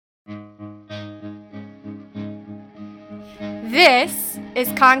This is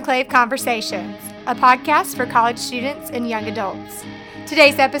Conclave Conversations, a podcast for college students and young adults.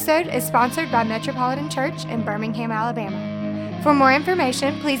 Today's episode is sponsored by Metropolitan Church in Birmingham, Alabama. For more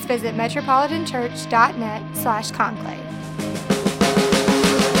information, please visit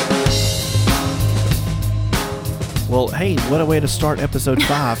metropolitanchurch.net/conclave. Well, hey, what a way to start episode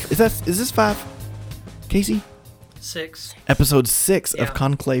 5. Is this 5? Casey? 6. Episode 6 Yeah. of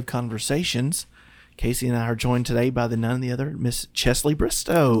Conclave Conversations. Casey and I are joined today by the none the other, Miss Chesley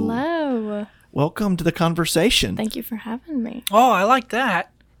Bristow. Hello. Welcome to the conversation. Thank you for having me. Oh, I like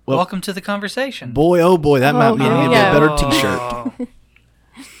that. Well, Welcome to the conversation. Boy, oh boy, that might be here we a go. better t-shirt. Oh.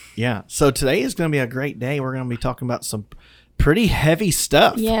 Yeah, so today is going to be a great day. We're going to be talking about some pretty heavy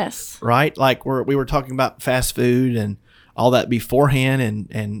stuff. Yes. Right? Like we were talking about fast food and all that beforehand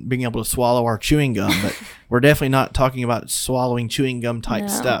and being able to swallow our chewing gum, but we're definitely not talking about swallowing chewing gum type No,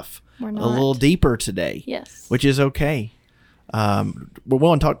 stuff. we're A not. little deeper today. Yes. Which is okay. We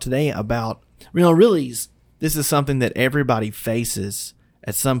want to talk today about, really, this is something that everybody faces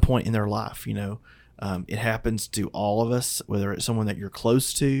at some point in their life. It happens to all of us, whether it's someone that you're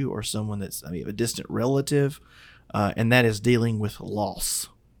close to or someone that's a distant relative, and that is dealing with loss.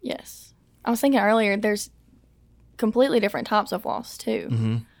 Yes. I was thinking earlier, there's completely different types of loss too.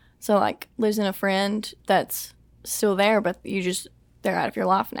 Mm-hmm. So like losing a friend that's still there, but they're out of your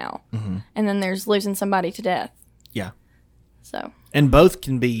life now. Mm-hmm. And then there's losing somebody to death. Yeah. So And both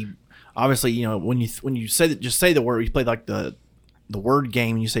can be, obviously, when you say that, just say the word, you play like the word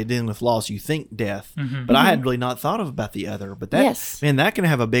game and you say dealing with loss, you think death. Mhm. But I had really not thought about the other. But that, Yes. man, that can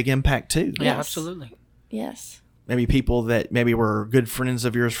have a big impact too. Yeah, Yes. absolutely. yes. Maybe people that maybe were good friends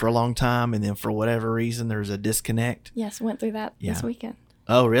of yours for a long time, and then for whatever reason there's a disconnect. Yes. Went through that this Yeah. weekend.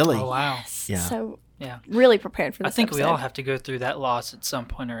 Oh, really? Oh, wow. Yeah. So Yeah. really prepared for I this think we all episode. have to go through that loss at some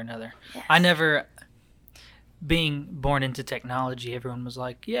point or another. Yes. I never, being born into technology, everyone was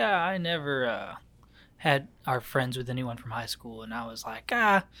like, yeah, I never had our friends with anyone from high school. And I was like,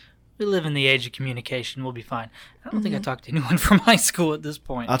 we live in the age of communication. We'll be fine. I don't think I talked to anyone from high school at this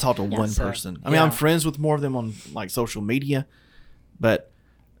point. I talked to one So, person. yeah. I'm friends with more of them on like social media, but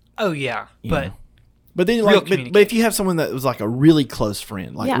Oh, yeah. you But know. But then Real like, but if communication. you have someone that was like a really close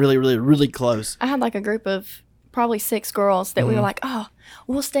friend, like Yeah. really, really, really close, I had like a group of probably 6 girls that we were like, oh,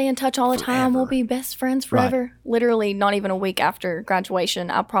 we'll stay in touch all the time. We'll Mm-hmm. Forever. be best friends Right. forever. Literally, not even a week after graduation,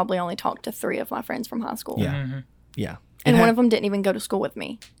 I probably only talked to 3 of my friends from high school. Yeah. Mhm. yeah, And It one hap- of them didn't even go to school with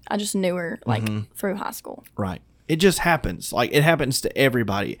me. I just knew her like Mm-hmm. through high school. right. It just happens. Like it happens to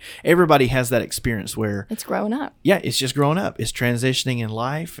everybody. Everybody has that experience where It's growing up. yeah, it's just growing up. It's transitioning in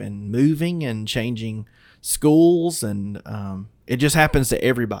life and moving and changing schools, and it just happens to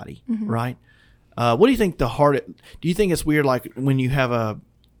everybody, right? What do you think do you think it's weird, like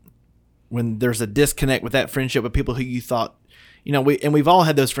when there's a disconnect with that friendship with people who you thought, we've all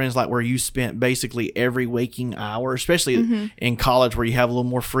had those friends like where you spent basically every waking hour, especially in college where you have a little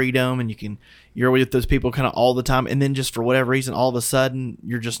more freedom and you're with those people kind of all the time, and then just for whatever reason, all of a sudden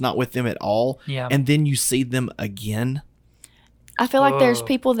you're just not with them at all, Yeah. and then you see them again. I feel like there's Whoa.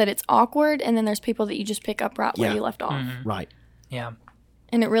 people that it's awkward, and then there's people that you just pick up right where Yeah. you left off. Right. Yeah.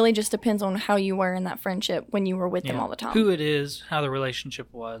 And it really just depends on how you were in that friendship when you were with them Yeah. all the time. Who it is, how the relationship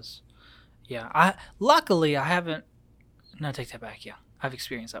was. Yeah. Luckily I haven't. No, take that back. Yeah, I've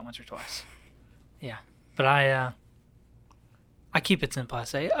experienced that once or twice. Yeah, but I keep it simple. I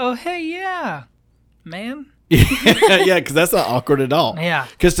say, "Oh, hey, yeah, man." Yeah, because that's not awkward at all. Yeah.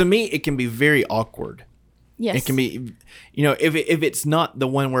 Because to me, it can be very awkward. Yes. It can be, if it's not the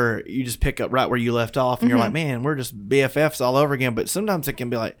one where you just pick up right where you left off and you're like, man, we're just BFFs all over again. But sometimes it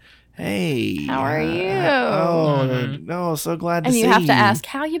can be like, hey, How are you? Oh, so glad to and see you have to ask,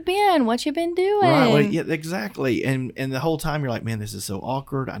 how you been? What you been doing? Right, well, yeah, exactly. And the whole time you're like, man, this is so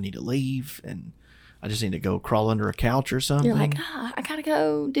awkward. I need to leave, and I just need to go crawl under a couch or something. You're like, I gotta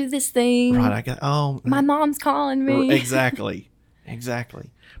go do this thing. right? I got My mom's calling me. Exactly.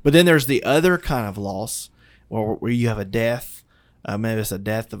 But then there's the other kind of loss where you have a death. Maybe it's a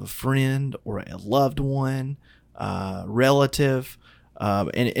death of a friend or a loved one, relative.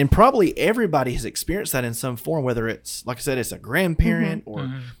 And probably everybody has experienced that in some form, whether it's, like I said, it's a grandparent or,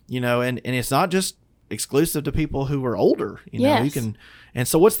 and it's not just exclusive to people who are older, you Yes. can. And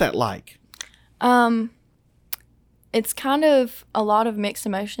so what's that like? It's kind of a lot of mixed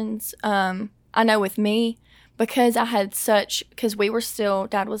emotions. I know with me, because Dad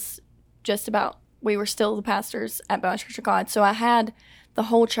was we were still the pastors at Bowen Church of God. So I had the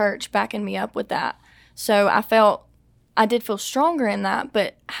whole church backing me up with that. So I did feel stronger in that,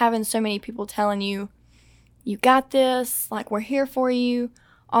 but having so many people telling you, you got this, like we're here for you,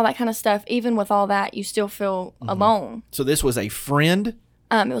 all that kind of stuff. Even with all that, you still feel alone. So this was a friend?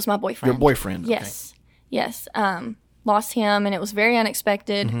 It was my boyfriend. Your boyfriend? Yes. Okay. Yes. Lost him, and it was very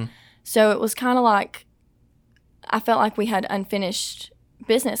unexpected. So it was kind of like, I felt like we had unfinished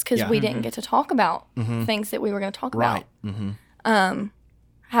business because we didn't get to talk about things that we were going to talk about.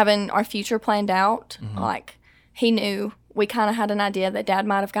 Having our future planned out, like he knew, we kind of had an idea that Dad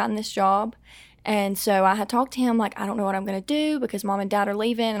might have gotten this job. And so I had talked to him, like, I don't know what I'm going to do because Mom and Dad are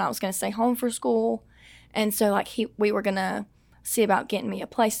leaving and I was going to stay home for school. And so, like, we were going to see about getting me a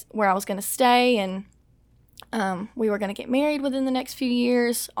place where I was going to stay. And we were going to get married within the next few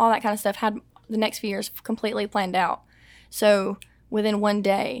years. All that kind of stuff. Had the next few years completely planned out. So within one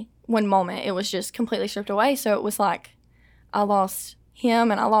moment, it was just completely stripped away. So it was like I lost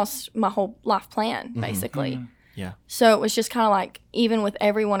him and I lost my whole life plan, basically. Yeah. So it was just kind of like, even with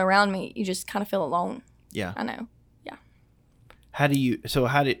everyone around me, you just kind of feel alone. Yeah. I know. Yeah.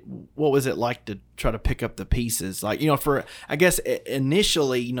 What was it like to try to pick up the pieces? Like, I guess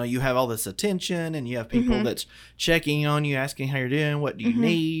initially, you have all this attention and you have people that's checking on you, asking how you're doing, what do you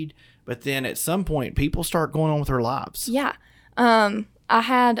need? But then at some point, people start going on with their lives. Yeah. I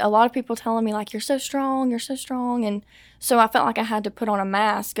had a lot of people telling me, like, you're so strong. And so I felt like I had to put on a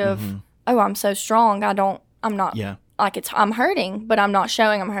mask of, oh, I'm so strong. I'm not, I'm hurting, but I'm not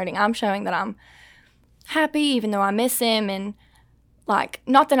showing I'm hurting. I'm showing that I'm happy, even though I miss him. And, like,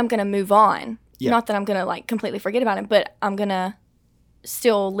 not that I'm going to move on. Yeah. Not that I'm going to, like, completely forget about him, but I'm going to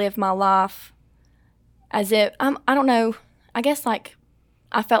still live my life as if, I don't know, I guess, like,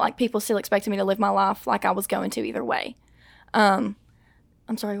 I felt like people still expected me to live my life like I was going to either way. I'm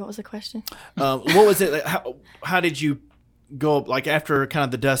sorry, what was the question? What was it? How did you go, like, after kind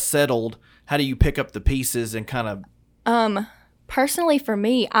of the dust settled, how do you pick up the pieces and kind of... Personally, for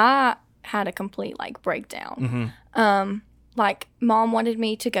me, I had a complete, like, breakdown. Like, Mom wanted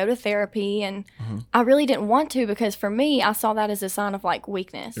me to go to therapy, and I really didn't want to because, for me, I saw that as a sign of, like,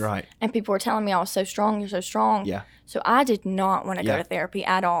 weakness. Right. And people were telling me I was so strong, you're so strong. Yeah. So I did not want to go to therapy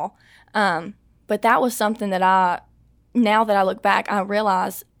at all. But that was something that now that I look back, I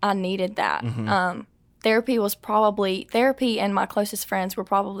realize I needed that. Therapy and my closest friends were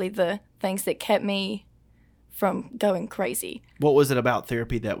probably the things that kept me from going crazy. What was it about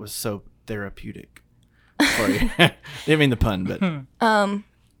therapy that was so therapeutic for you? Didn't mean the pun, but...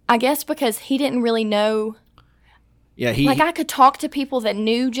 I guess because he didn't really know... Yeah, Like, I could talk to people that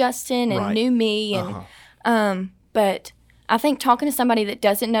knew Justin and knew me, and but I think talking to somebody that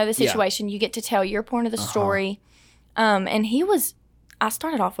doesn't know the situation, you get to tell your point of the story. And I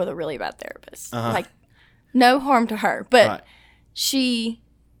started off with a really bad therapist. Like, no harm to her, but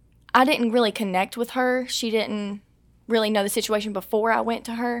I didn't really connect with her. She didn't really know the situation before I went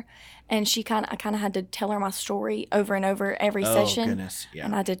to her, and I kind of had to tell her my story over and over every session. Oh, goodness, yeah.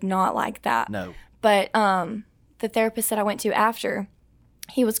 And I did not like that. No. But the therapist that I went to after,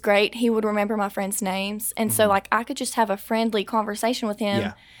 he was great. He would remember my friends' names, and so, like, I could just have a friendly conversation with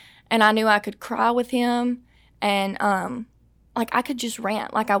him, and I knew I could cry with him, and like, I could just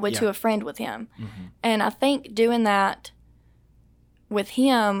rant like I would to a friend with him. And I think doing that with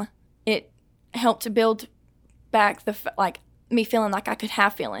him, it helped to build back me feeling like I could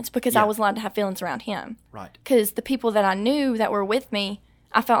have feelings because I was allowed to have feelings around him. Right. Because the people that I knew that were with me,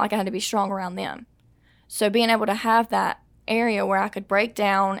 I felt like I had to be strong around them. So being able to have that area where I could break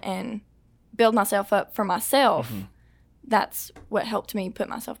down and build myself up for myself, that's what helped me put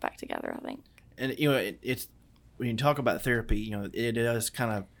myself back together, I think. And, it's when you talk about therapy, it does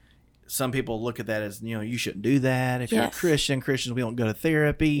kind of, some people look at that as, you shouldn't do that. If you're a Christian, Christians, we don't go to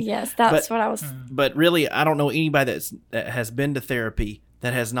therapy. Yes, that's what I was. But really, I don't know anybody that has been to therapy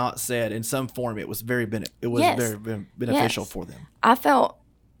that has not said in some form it was very beneficial for them. I felt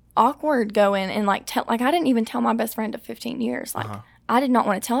awkward going and I didn't even tell my best friend of 15 years. I did not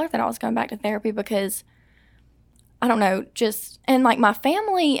want to tell her that I was going back to therapy because, I don't know, and my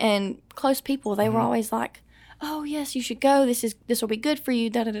family and close people, they were always like, oh, yes, you should go. This will be good for you,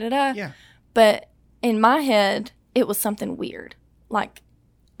 da-da-da-da. Yeah. But in my head, it was something weird. Like,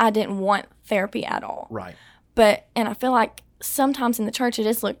 I didn't want therapy at all. Right. And I feel like sometimes in the church it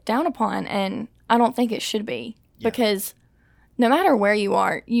is looked down upon, and I don't think it should be. Yeah. Because no matter where you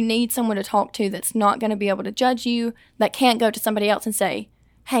are, you need someone to talk to that's not going to be able to judge you, that can't go to somebody else and say,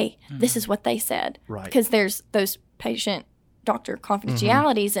 hey, this is what they said. Right. Because there's those patient-doctor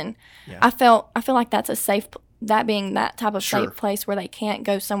confidentialities, and I feel like that's a safe that being that type of safe place where they can't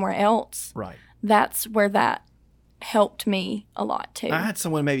go somewhere else. Right. That's where that helped me a lot too. I had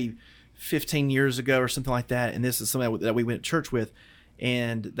someone maybe 15 years ago or something like that, and this is somebody that we went to church with,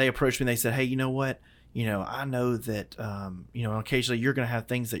 and they approached me and they said, hey, you know what? I know that, occasionally you're going to have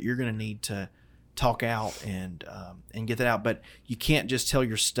things that you're going to need to talk out and get that out, but you can't just tell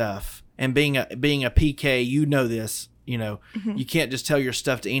your stuff. And being a PK, this, you can't just tell your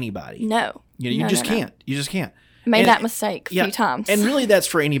stuff to anybody. No. You just can't. You just can't. I made that mistake a few times. And really that's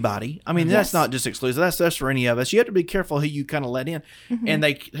for anybody. I mean, that's not just exclusive. That's for any of us. You have to be careful who you kind of let in. And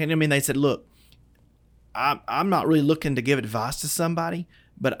they said, look, I'm not really looking to give advice to somebody,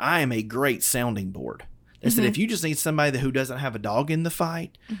 but I am a great sounding board. They said, if you just need somebody who doesn't have a dog in the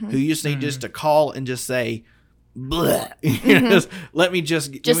fight, who you just need just to call and just say, blah, let me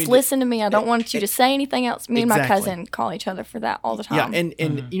just listen to me. I don't want you to say anything else. Me and my cousin call each other for that all the time. Yeah,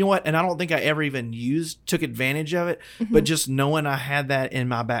 and you know what? And I don't think I ever even took advantage of it, but just knowing I had that in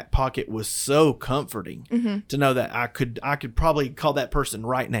my back pocket was so comforting to know that I could probably call that person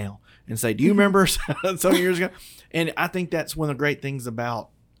right now and say, do you remember some years ago? And I think that's one of the great things about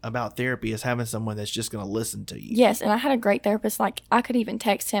therapy is having someone that's just going to listen to you. Yes, and I had a great therapist. Like, I could even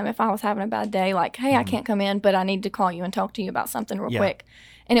text him if I was having a bad day, like, hey, I can't come in, but I need to call you and talk to you about something real quick.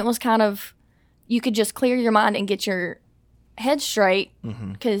 And it was kind of, you could just clear your mind and get your head straight,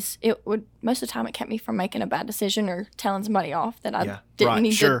 because it would, most of the time it kept me from making a bad decision or telling somebody off that I didn't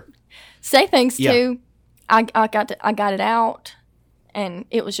need to say things to. I got it out, and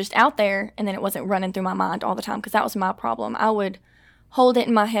it was just out there, and then it wasn't running through my mind all the time, because that was my problem. I would hold it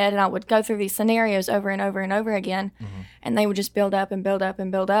in my head, and I would go through these scenarios over and over and over again, and they would just build up and build up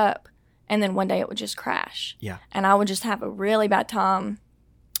and build up, and then one day it would just crash. Yeah. And I would just have a really bad time,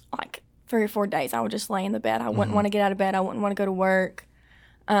 like 3 or 4 days. I would just lay in the bed. I wouldn't want to get out of bed. I wouldn't want to go to work.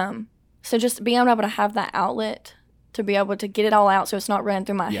 So just being able to have that outlet to be able to get it all out so it's not running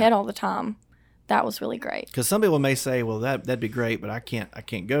through my head all the time, that was really great. Because some people may say, well, that'd be great, but I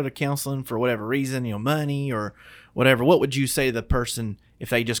can't go to counseling for whatever reason, money or whatever. What would you say to the person if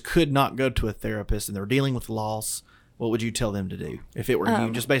they just could not go to a therapist and they're dealing with loss? What would you tell them to do if it were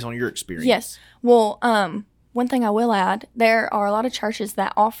you, just based on your experience? Yes. Well, one thing I will add, there are a lot of churches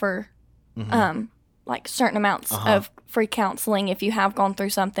that offer like certain amounts of free counseling if you have gone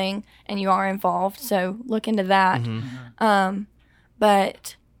through something and you are involved. So look into that.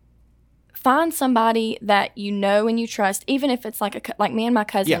 But find somebody that you know and you trust, even if it's like me and my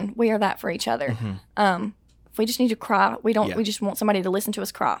cousin, we are that for each other. If we just need to cry, we just want somebody to listen to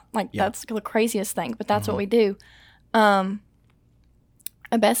us cry. Like that's the craziest thing, but that's what we do. A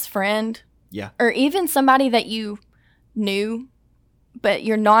best friend, or even somebody that you knew, but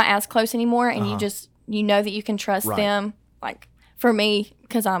you're not as close anymore, and you know that you can trust them. Like for me,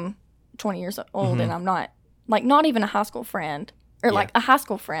 because I'm 20 years old and I'm not even a high school friend, or like a high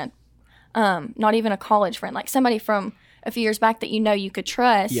school friend. Not even a college friend, like somebody from a few years back that you could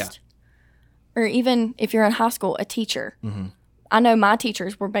trust, or even if you're in high school, a teacher. I know my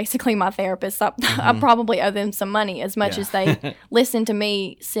teachers were basically my therapists. I probably owe them some money as much as they listened to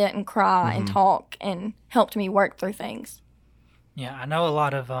me sit and cry and talk and helped me work through things. Yeah, I know a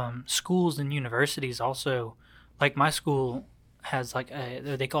lot of schools and universities also, like my school has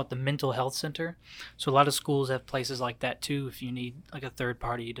they call it the mental health center. So a lot of schools have places like that too if you need like a third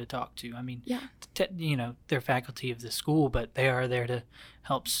party to talk to. I mean, they're faculty of the school, but they are there to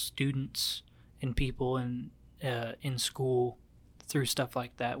help students and people in school through stuff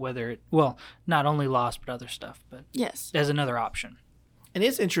like that, not only loss but other stuff, but as another option. And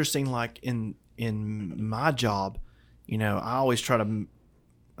it's interesting, like in my job, I always I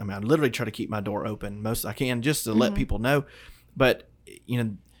literally try to keep my door open most I can just to let people know. But,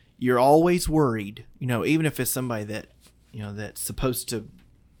 you're always worried, even if it's somebody that, that's supposed to,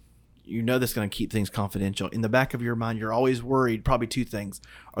 that's going to keep things confidential. In the back of your mind, you're always worried, probably 2 things.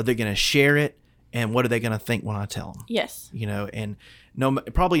 Are they going to share it? And what are they going to think when I tell them? Yes. And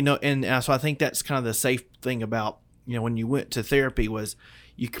so I think that's kind of the safe thing about, when you went to therapy was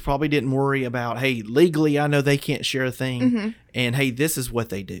you probably didn't worry about, hey, legally, I know they can't share a thing. And hey, this is what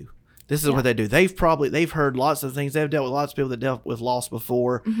they do. This is what they do. They've heard lots of things. They've dealt with lots of people that dealt with loss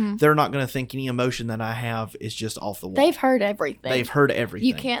before. They're not going to think any emotion that I have is just off the wall. They've heard everything.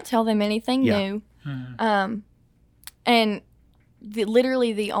 You can't tell them anything new. And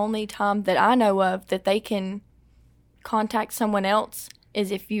literally the only time that I know of that they can contact someone else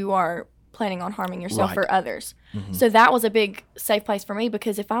is if you are planning on harming yourself or others. So that was a big safe place for me,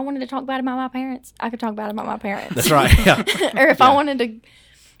 because if I wanted to talk bad about my parents, I could talk bad about my parents. That's right. Yeah. Or if I wanted to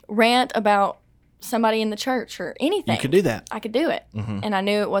rant about somebody in the church or anything, you could do that. I could do it. And I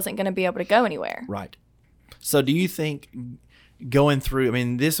knew it wasn't going to be able to go anywhere. Right. So do you think going through,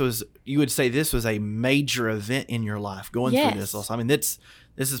 you would say this was a major event in your life, going through this loss?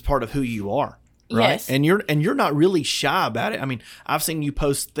 This is part of who you are. right? Yes. And you're not really shy about it. I mean, I've seen you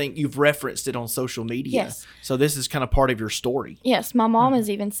post you've referenced it on social media. Yes. So this is kind of part of your story. Yes, my mom has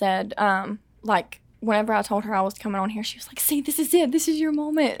even said, like, whenever I told her I was coming on here, she was like, see, this is it. This is your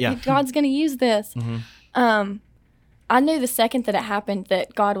moment. Yeah. God's going to use this. I knew the second that it happened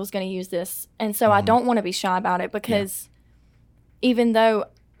that God was going to use this. And so I don't want to be shy about it because even though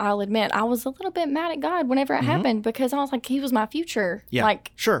I'll admit I was a little bit mad at God whenever it happened because I was like, he was my future. Yeah,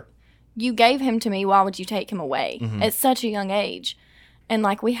 Like, sure. You gave him to me. Why would you take him away at such a young age? And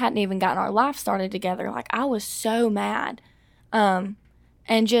like, we hadn't even gotten our life started together. Like, I was so mad. And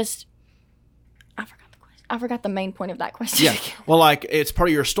just, I forgot the question. I forgot the main point of that question. Yeah. Well, like, it's part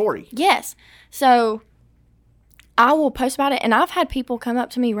of your story. Yes. So I will post about it. And I've had people come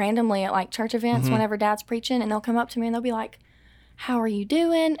up to me randomly at like church events whenever Dad's preaching, and they'll come up to me and they'll be like, how are you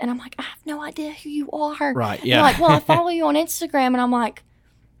doing? And I'm like, I have no idea who you are. Right. And Yeah. they're like, well, I follow you on Instagram. And I'm like,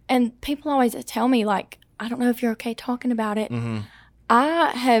 and people always tell me, like, I don't know if you're okay talking about it.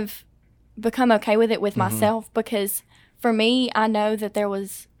 I have become okay with it with myself because for me, I know that there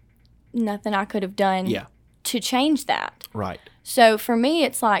was nothing I could have done to change that. Right. So for me,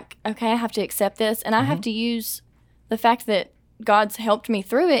 it's like, okay, I have to accept this, and I have to use the fact that God's helped me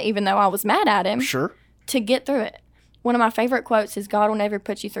through it, even though I was mad at him, Sure. to get through it. One of my favorite quotes is, God will never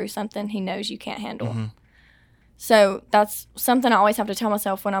put you through something he knows you can't handle. So that's something I always have to tell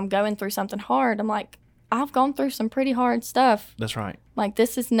myself when I'm going through something hard. I'm like, I've gone through some pretty hard stuff. That's right. Like,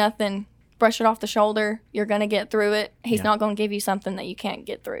 this is nothing. Brush it off the shoulder. You're going to get through it. He's not going to give you something that you can't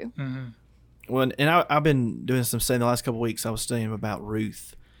get through. Well, and I've been doing some studying the last couple of weeks. I was studying about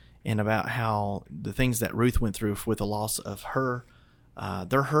Ruth and about how the things that Ruth went through with the loss of her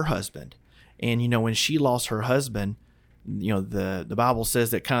husband. And, you know, when she lost her husband, you know, the Bible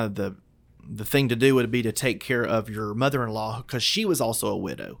says that kind of the thing to do would be to take care of your mother-in-law because she was also a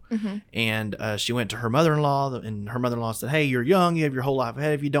widow. And she went to her mother-in-law, and her mother-in-law said, hey, you're young. You have your whole life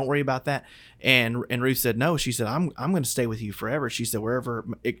ahead of you. Don't worry about that. And Ruth said, no. She said, I'm going to stay with you forever. She said,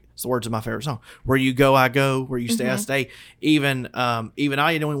 it's the words of my favorite song. Where you go, I go. Where you stay, I stay. Even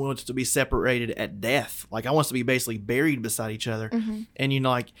I don't want us to be separated at death. Like, I want us to be basically buried beside each other. And, you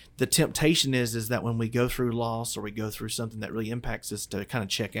know, like, the temptation is that when we go through loss or we go through something that really impacts us, to kind of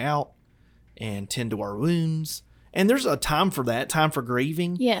check out and tend to our wounds. And there's a time for that, time for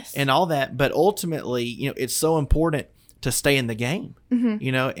grieving, and all that. But ultimately, you know, it's so important to stay in the game,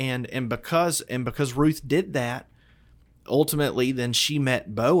 you know, and because Ruth did that, ultimately, then she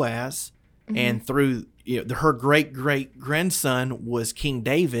met Boaz, and through, you know, her great grandson was King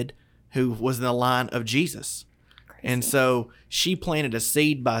David, who was in the line of Jesus. Crazy. And so she planted a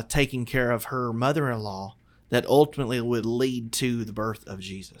seed by taking care of her mother-in-law that ultimately would lead to the birth of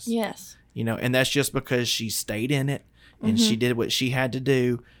Jesus. Yes. You know, and that's just because she stayed in it and she did what she had to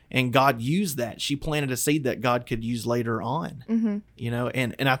do, and God used that. She planted a seed that God could use later on. You know,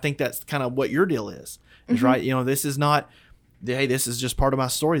 and I think that's kind of what your deal is right. You know, this is not, hey, this is just part of my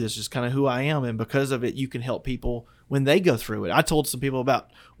story. This is just kind of who I am, and because of it, you can help people when they go through it. I told some people about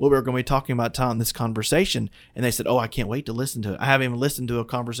what we were going to be talking about in this conversation, and they said, oh, I can't wait to listen to it. I haven't even listened to a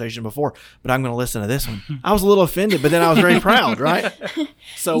conversation before, but I'm going to listen to this one. I was a little offended, but then I was very proud, right?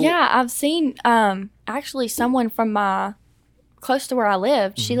 So yeah, I've seen actually someone from close to where I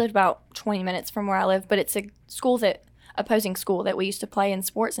lived. She lived about 20 minutes from where I live, but it's a opposing school that we used to play in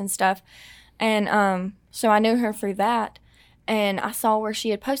sports and stuff. And so I knew her through that, and I saw where she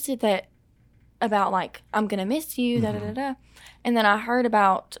had posted that about, like, I'm gonna miss you, da da da da. And then I heard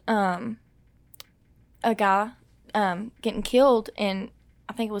about a guy getting killed in,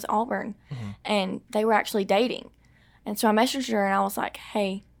 I think it was Auburn, and they were actually dating. And so I messaged her and I was like,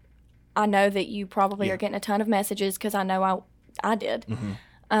 hey, I know that you probably are getting a ton of messages, because I know I did.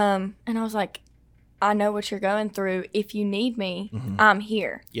 And I was like, I know what you're going through. If you need me, I'm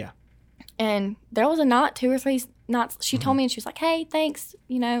here. Yeah. And there was a night, 2 or 3 nights, she told me, and she was like, hey, thanks,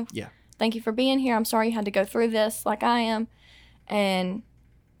 you know. Yeah. Thank you for being here. I'm sorry you had to go through this like I am. And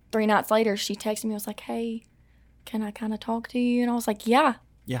 3 nights later, she texted me. I was like, hey, can I kind of talk to you? And I was like, yeah,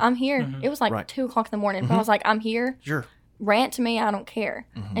 I'm here. It was like 2 o'clock in the morning. But I was like, I'm here. Sure. Rant to me. I don't care.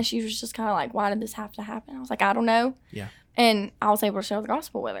 And she was just kind of like, why did this have to happen? I was like, I don't know. Yeah. And I was able to share the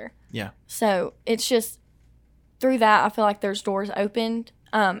gospel with her. Yeah. So it's just through that, I feel like there's doors opened.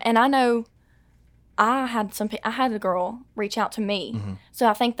 And I know I had a girl reach out to me. So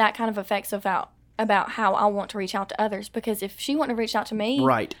I think that kind of affects about how I want to reach out to others, because if she wouldn't have reached out to me,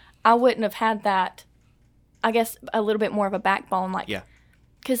 right, I wouldn't have had that, I guess, a little bit more of a backbone. Like,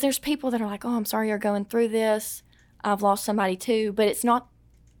 because there's people that are like, oh, I'm sorry you're going through this. I've lost somebody too. But it's not,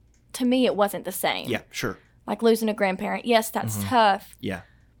 to me, it wasn't the same. Yeah, sure. Like losing a grandparent. Yes, that's tough. Yeah.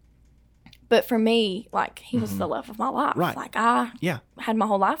 But for me, like, he was the love of my life. Right. Like, I had my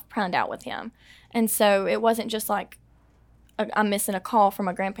whole life planned out with him. And so it wasn't just like I'm missing a call from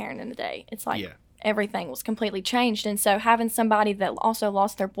a grandparent in a day. It's like everything was completely changed. And so having somebody that also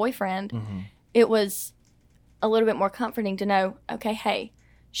lost their boyfriend, it was a little bit more comforting to know, okay, hey,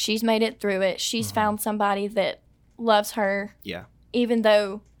 she's made it through it. She's found somebody that loves her. Yeah. Even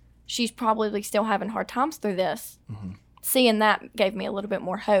though she's probably still having hard times through this. Seeing that gave me a little bit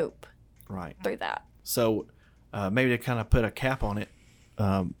more hope through that. So maybe to kind of put a cap on it,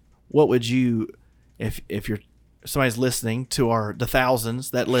 what would you, if somebody's listening to the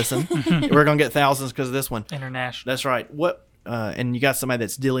thousands that listen, we're going to get thousands because of this one. International. That's right. What and you got somebody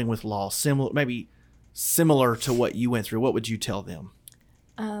that's dealing with loss, similar to what you went through, what would you tell them?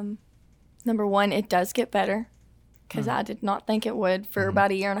 Number one, it does get better, because I did not think it would for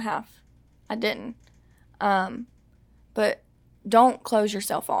about a year and a half. I didn't. But don't close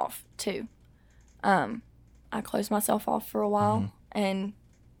yourself off, too. I closed myself off for a while, and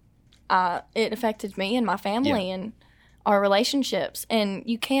it affected me and my family and our relationships. And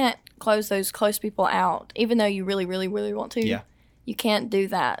you can't close those close people out, even though you really, really, really want to. Yeah. You can't do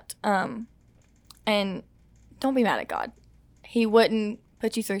that. And don't be mad at God. He wouldn't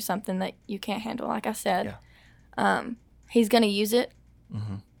put you through something that you can't handle, like I said. Yeah. He's going to use it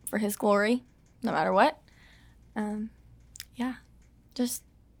for his glory, no matter what. Just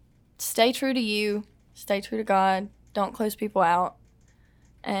stay true to you. Stay true to God. Don't close people out.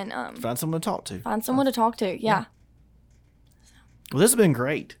 And find someone to talk to. Find someone to talk to, yeah. Well, this has been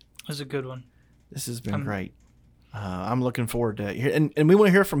great. It was a good one. This has been great. I'm looking forward to it. And we want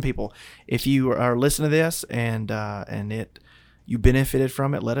to hear from people. If you are listening to this and you benefited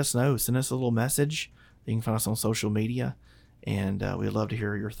from it, let us know. Send us a little message. You can find us on social media. And we'd love to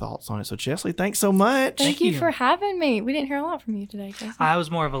hear your thoughts on it. So, Chesley, thanks so much. Thank you for having me. We didn't hear a lot from you today, Chesley. I was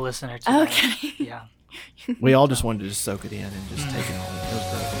more of a listener today. Okay. Yeah. We all just wanted to just soak it in and just take it home. It was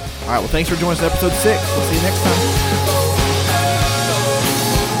great. All right. Well, thanks for joining us in episode 6. We'll see you next time.